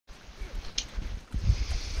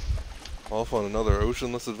Off on another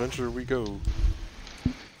oceanless adventure we go.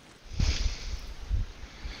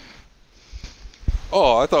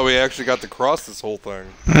 Oh, I thought we actually got to cross this whole thing.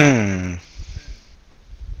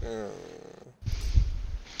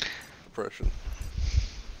 Depression.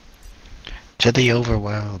 To the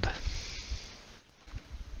overworld.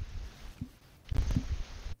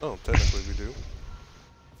 Oh, technically we do.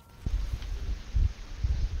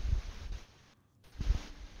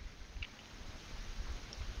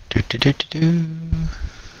 Do.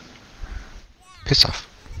 Piss off.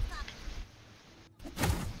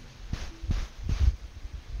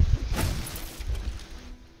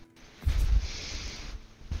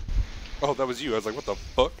 Oh, that was you. I was like, what the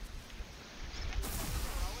fuck?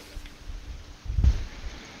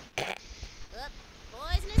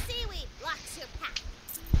 Poisonous seaweed blocks your path.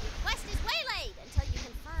 Your quest is waylaid until you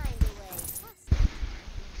can find a way past it.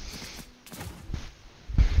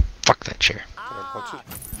 Fuck that chair. Can I punch it?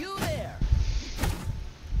 You there!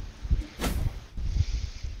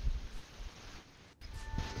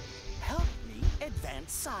 Help me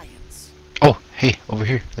advance science. Oh, hey, over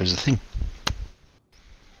here. There's a thing.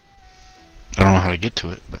 I don't know how to get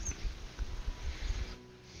to it, but...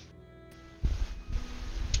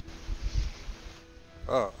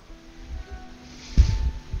 Ah.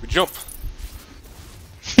 We jump!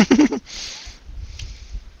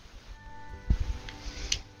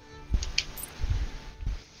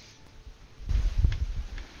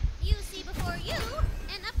 You see before you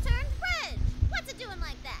an upturned bridge. What's it doing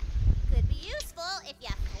like that? Could be useful if you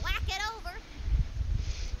thwack it over.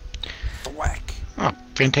 Thwack! Oh,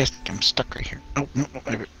 fantastic. I'm stuck right here. Oh, no,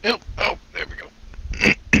 there we go. Oh, there we go.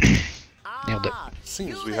 Nailed it.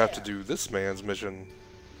 Seems we have to do this man's mission.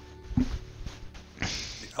 The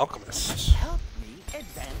Alchemist. Help me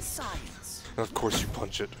advance science. And of course you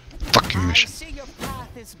punch it. Fucking mission. I see your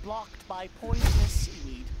path is blocked by poisonous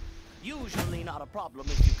seaweed. Usually not a problem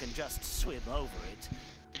if you can just swim over it.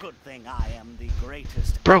 Good thing I am the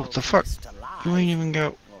greatest. Bro, the fuck? alchemist alive, You ain't even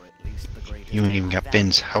got... or at least the greatest You ain't even got alive.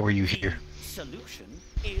 fins. How are you here? The solution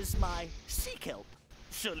is my sea kelp.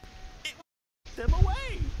 So it them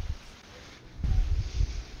away.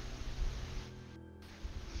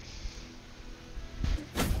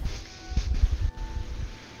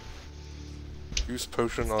 Use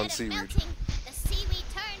potion on Instead of seaweed. melting, the seaweed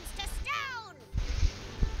turns to stone.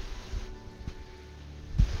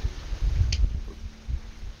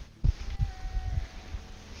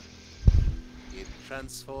 It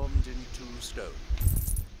transformed into stone.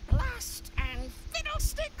 Blast and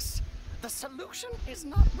fiddlesticks! The solution is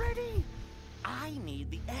not ready. I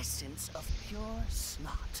need the essence of pure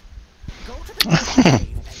snot. Go to the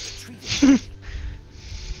cave and retrieve it.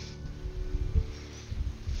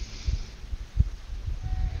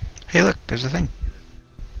 Hey, look, there's a thing.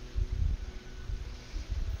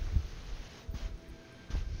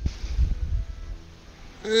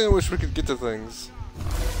 I wish we could get to things.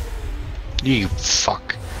 You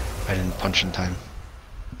fuck. I didn't punch in time.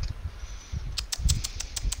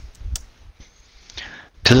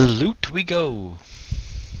 To the loot we go.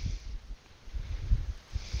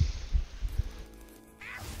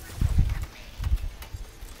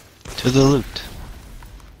 To the loot.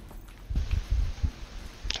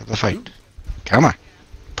 To the fight. Come on.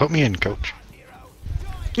 Put me in, coach.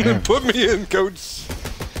 Yeah. Put me in, coach!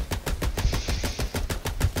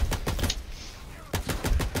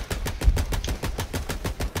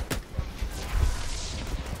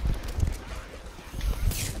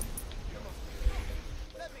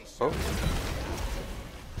 Oh.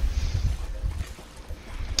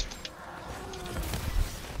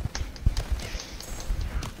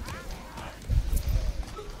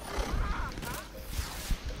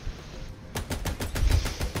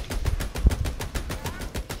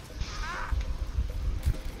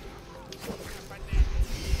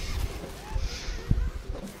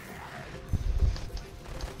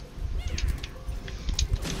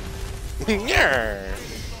 Yeah.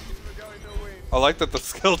 I like that the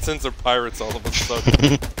skeletons are pirates all of a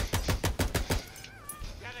sudden.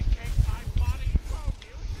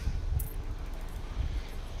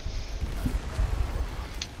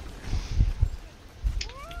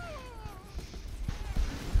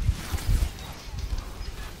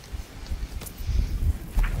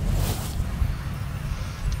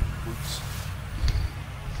 Oops.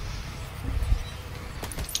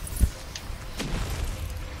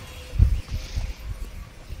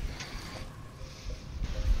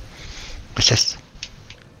 What's this?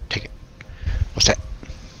 Take it. What's that?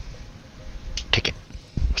 Take it.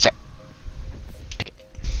 What's that? Take it.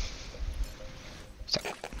 What's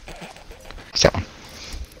that? What's that one?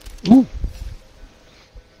 Ooh.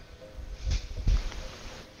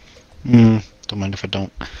 Don't mind if I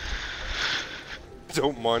don't.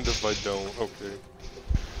 Don't mind if I don't. Okay.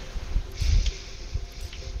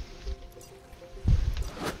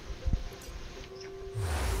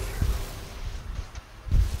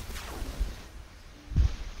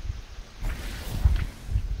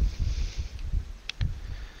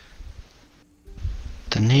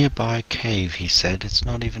 The nearby cave, he said. It's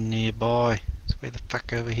not even nearby. It's way the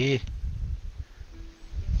fuck over here.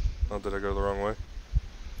 Oh, did I go the wrong way?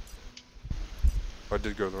 I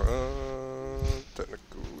did go the wrong.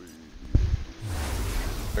 Technically.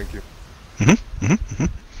 Thank you.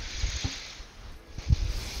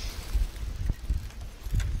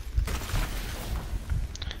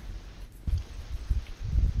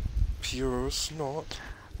 Pure snot.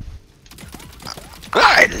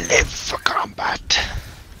 I live for combat.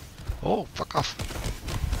 Oh, fuck off.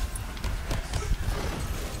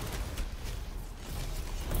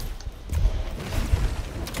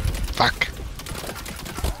 Fuck.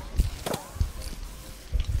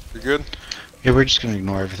 You good? Yeah, we're just gonna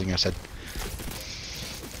ignore everything I said.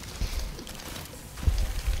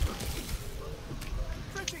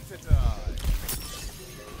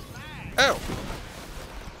 Ow!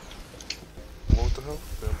 What the hell?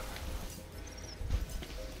 Damn.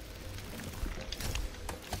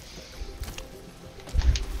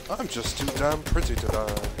 I'm just too damn pretty to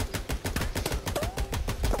die.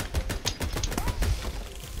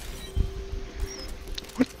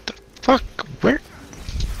 What the fuck? Where?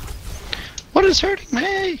 What is hurting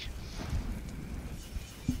me?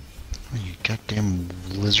 Oh, you goddamn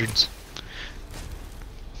lizards.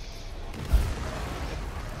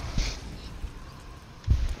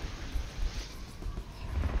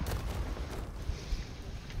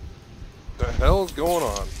 The hell's going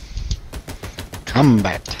on?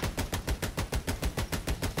 Combat.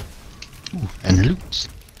 Ooh, and loot.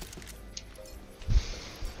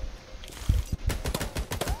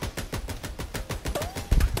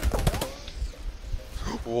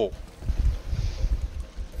 Whoa.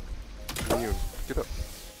 Immune. Get up.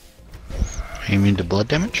 You mean the blood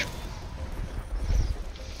damage?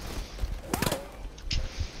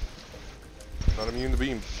 Not immune to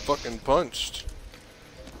being fucking punched.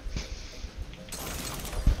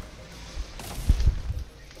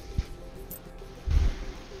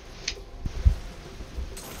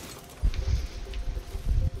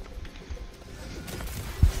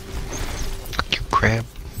 Fuck you, crab.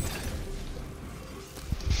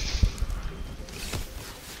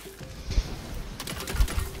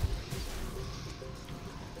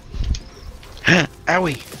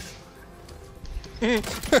 Owie!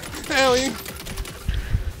 Owie!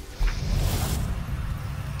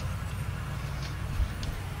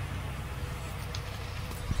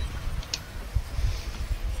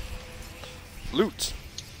 Loot.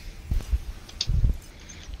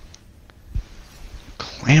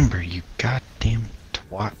 Clamber, you goddamn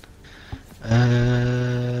twat.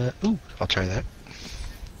 Ooh, I'll try that.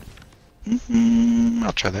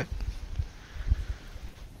 I'll try that.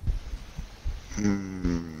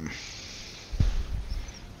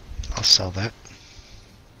 I'll sell that.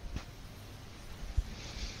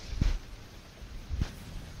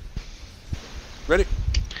 Ready?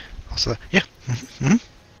 I'll sell that. Yeah.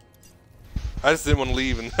 I just didn't want to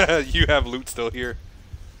leave and you have loot still here.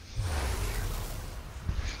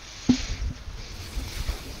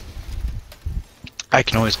 I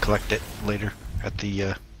can always collect it later at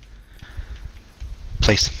the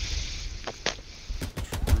place.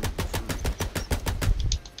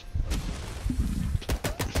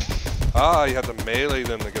 Ah, you have to melee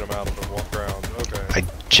them to get them out of the walk around. Okay. I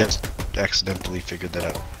just accidentally figured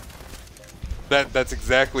that out. That's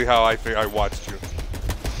exactly how I watched you.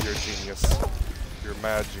 You're a genius. You're a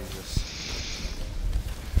mad genius.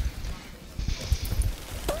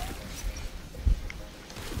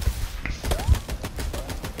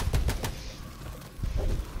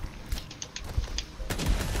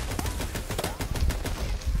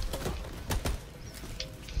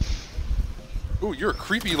 Ooh, you're a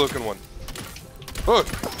creepy looking one. Oh,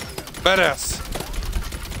 badass.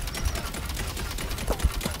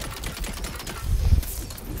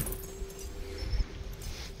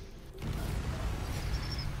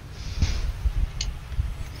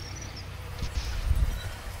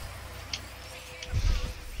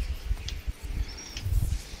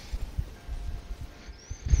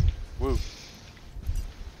 Woo.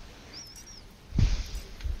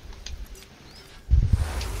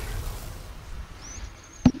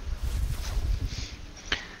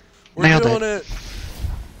 We're Nailed doing it.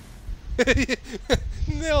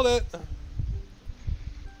 Nailed it.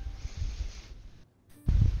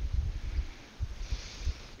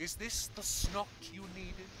 Is this the snot you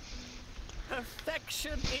needed?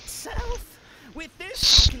 Perfection itself! With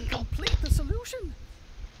this, I can complete the solution.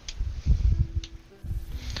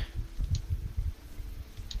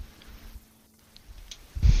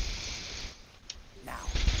 Now,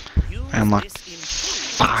 I unlocked use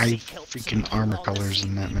this 5 improved sea kelp freaking support armor on the colors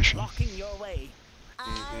in that seaweed mission. blocking your way.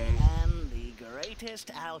 I am the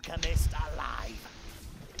greatest alchemist alive.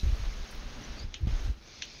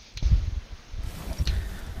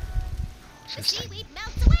 What's The this thing? seaweed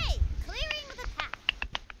melts away, clearing the path.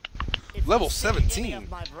 If Level you see 17. any of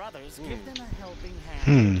my brothers, give them a helping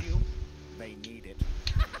hand. would you? They need it.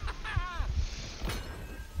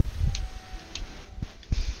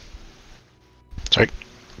 Sorry,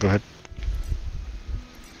 go ahead.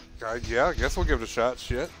 Yeah, I guess we'll give it a shot.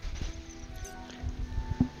 Shit.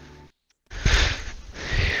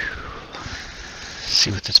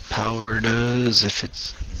 See what this power does. If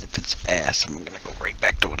it's ass, I'm gonna go right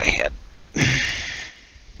back to what I had.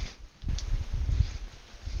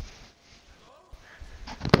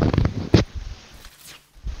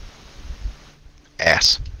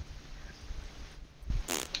 Ass.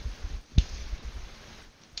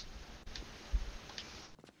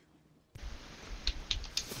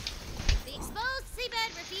 The exposed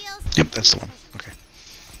seabed reveals. Yep, that's the one. Okay.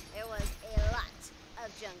 There was a lot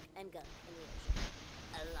of junk and gunk in the ocean.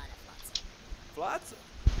 A lot of flotsam. Flotsam?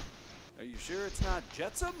 Are you sure it's not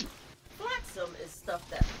jetsam? Flotsam is stuff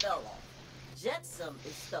that fell off. Jetsam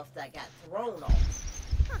is stuff that got thrown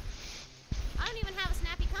off. I don't even have a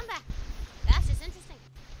snappy comeback. That's just interesting.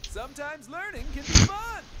 Sometimes learning can be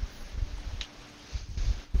fun.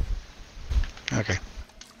 Okay.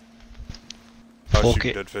 Oh, Okay.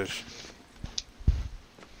 shoot, dead fish.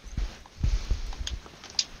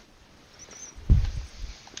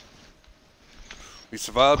 We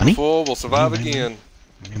survived Money? before, we'll survive Money, money, again.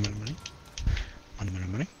 Money, money, money. Money, money,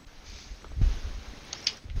 money.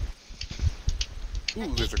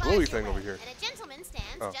 Ooh, there's a glowy thing over here. And a gentleman stands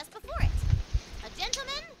Oh. just before it. A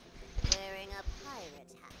gentleman wearing a pirate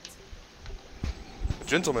hat.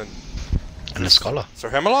 Gentlemen. And a scholar. Sir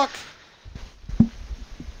Hammerlock?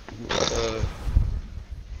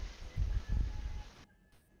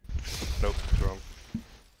 Nope, it's wrong.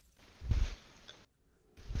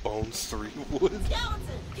 Bones 3 wood.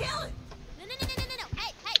 Skeleton, kill it! No.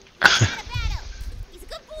 Hey, he's not a bad elf. He's a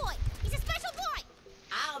good boy. He's a special boy.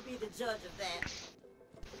 I'll be the judge of that.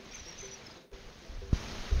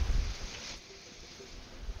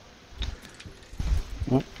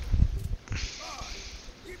 Whoop.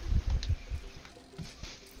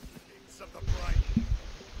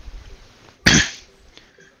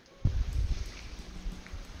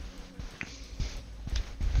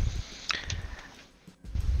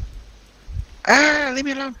 Ah, leave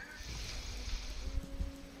me alone.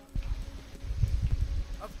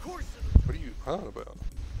 Of course. What are you on about?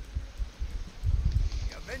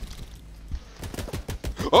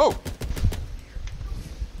 Oh!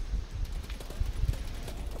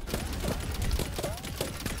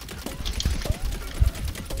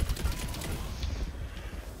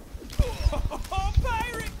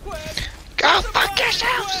 Pirate quest! Go fuck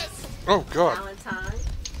yourselves! Oh god. Valentine,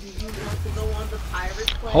 do you want to go on the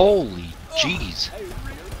pirate quest? Holy jeez.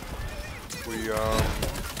 We,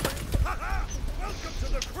 Welcome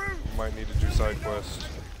to the crew! might need to do side quests.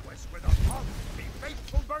 Quest with a punk, the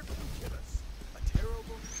faithful bird who kill us. A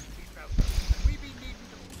terrible, he felt us, and we be needing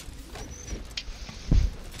to.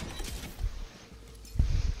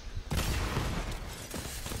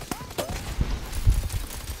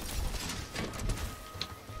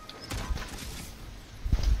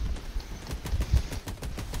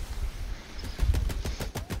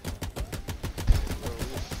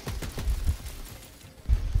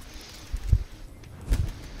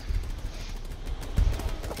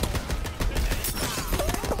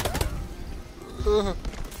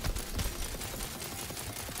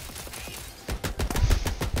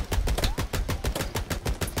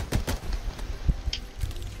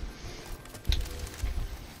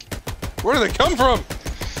 Where do they come from?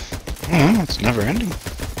 It's never ending.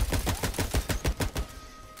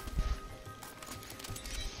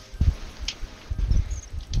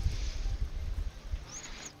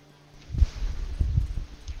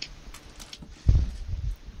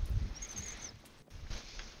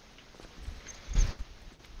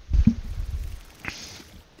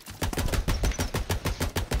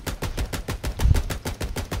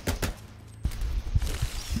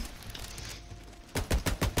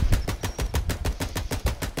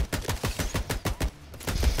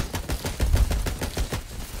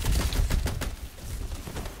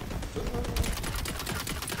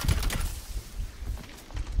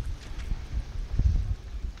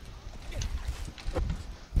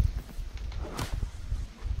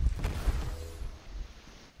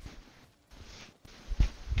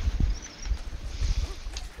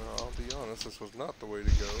 guess this was not the way to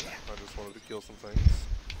go. I just wanted to kill some things.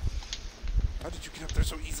 How did you get up there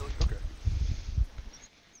so easily? Okay.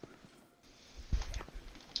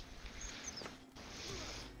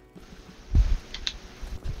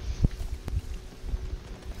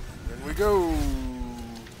 In we go.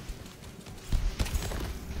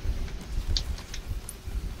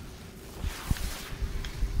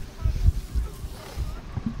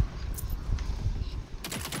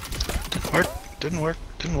 Didn't work.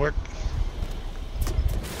 Didn't work.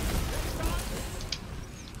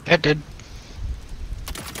 It did.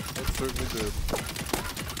 It certainly did.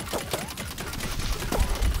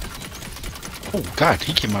 Oh god,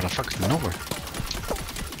 he came out of fucking nowhere.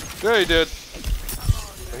 Yeah, he did.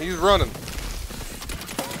 And he's running.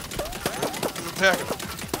 He's attacking.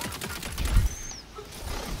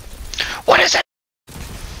 What is it?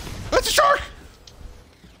 That's a shark!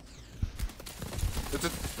 It's a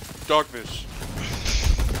dogfish.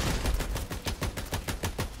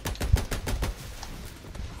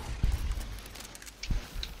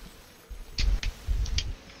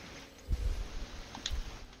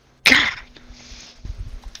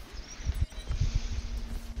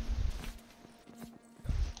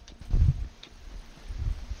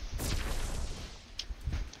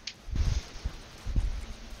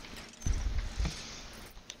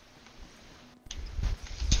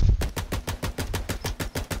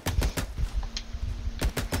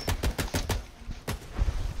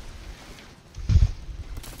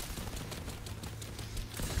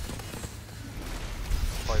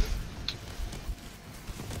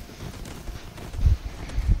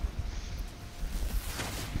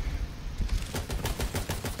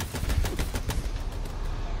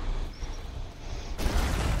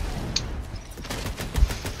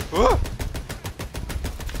 Ah!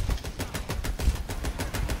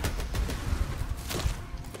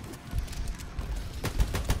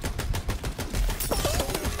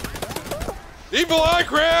 Evil eye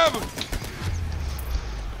crab!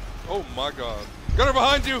 Oh my god. Got her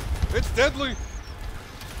behind you! It's deadly!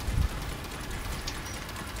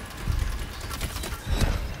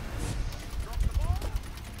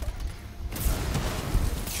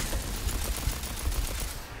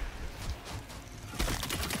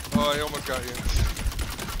 Oh, I almost got you.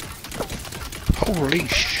 Holy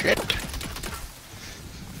shit.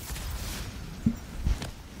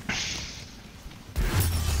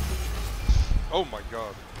 Oh my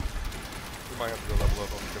god. We might have to go level up,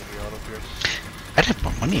 I'm gonna be honest here. I'd have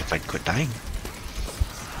more money if I'd quit dying.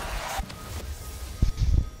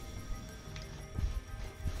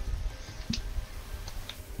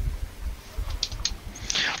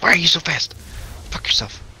 Why are you so fast? Fuck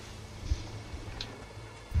yourself.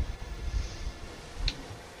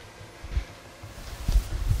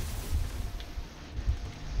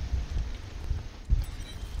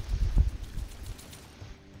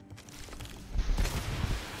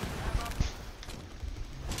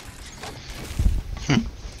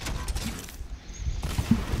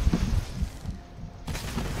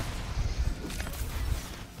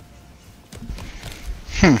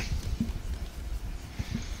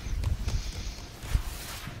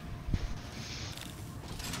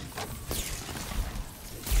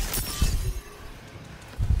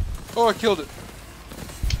 Oh, I killed it.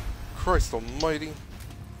 Christ almighty.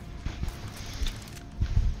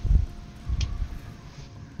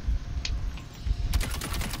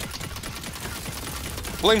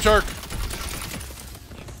 Flame shark.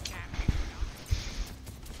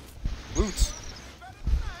 Loot.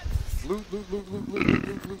 Loot, loot, loot, loot, loot,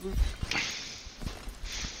 loot, loot, loot.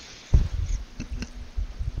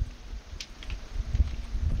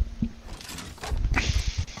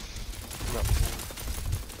 No.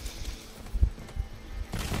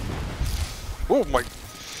 Oh my.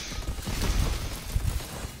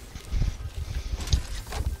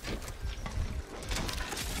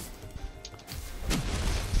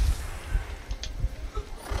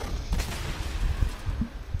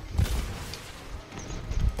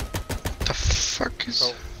 The fuck is...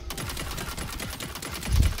 Oh.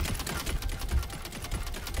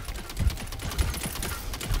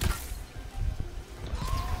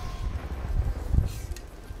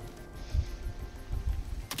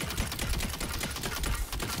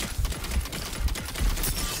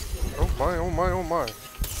 Oh my, oh my, oh my.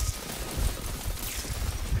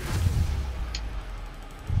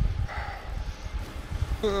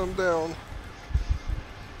 I'm down.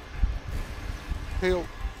 Help.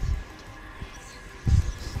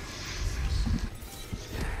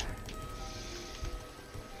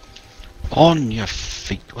 On your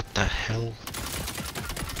feet, what the hell?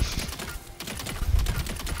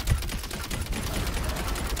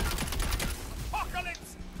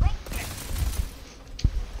 Apocalypse trumpet!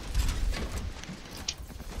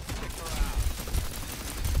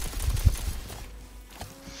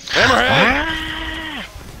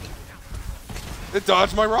 It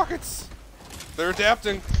dodged my rockets. They're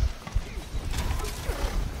adapting.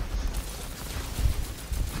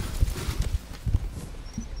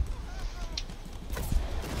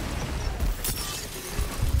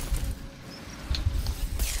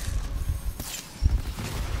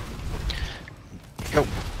 Go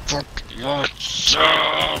fuck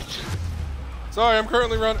yourself. Sorry, I'm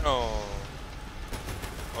currently running. Oh.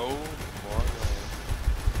 Oh my god.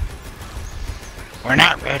 We're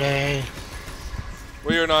not ready.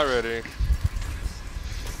 We are not ready.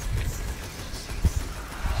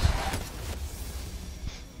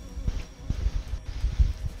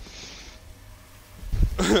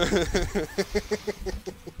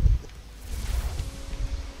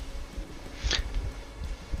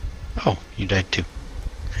 Oh, you died too.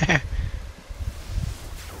 I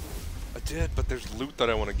did, but there's loot that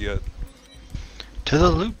I want to get. To the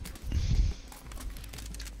loop.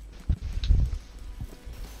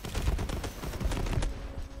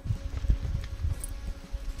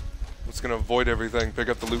 I'm just gonna avoid everything, pick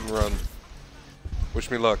up the loot and run.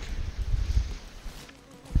 Wish me luck.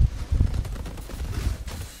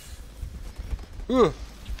 Whew.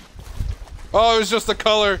 Oh, it was just the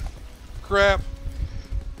color. Crap.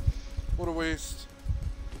 What a waste.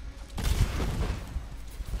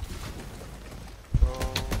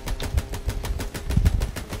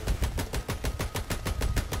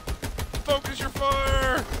 Focus your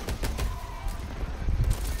fire!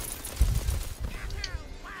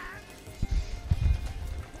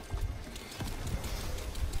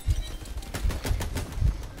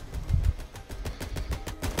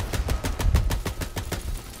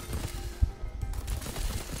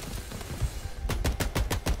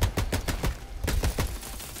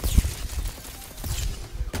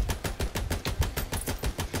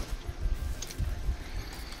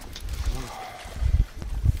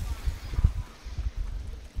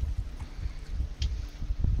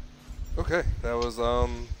 Okay, that was, yeah.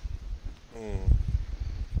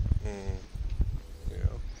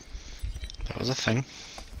 That was a thing.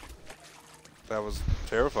 That was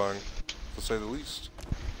terrifying, to say the least.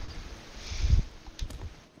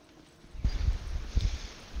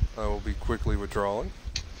 I will be quickly withdrawing,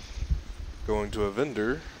 going to a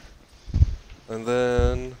vendor, and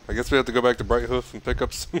then I guess we have to go back to Bright Hoof and pick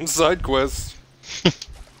up some side quests. Hey,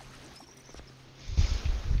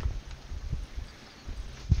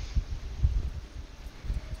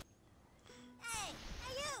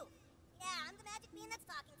 you! Yeah, I'm the magic bean that's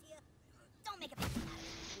talking to you. Don't make a big deal out of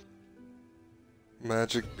it.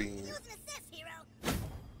 Magic bean. Use an assist, hero.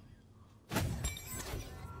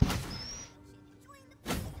 Join the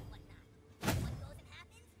police and whatnot. What goes and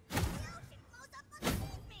happens? The ocean blows up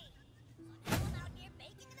underneath me. So now I'm out here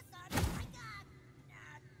baking in the sun like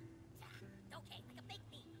okay, like a baked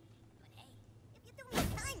bean. But hey, if you do me a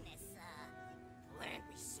kindness, Land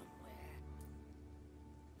me somewhere.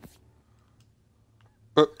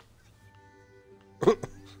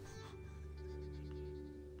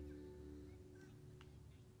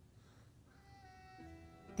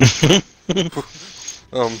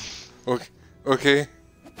 Okay. Okay.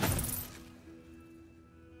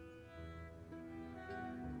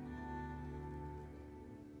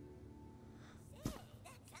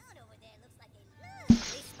 that town over there looks like a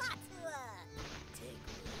lovely spot to, take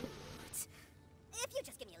root. If you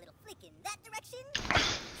just give me a little flick in that direction,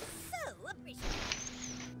 so appreciative.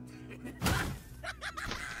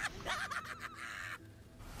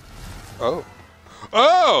 Oh.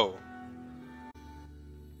 Oh!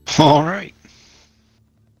 All right.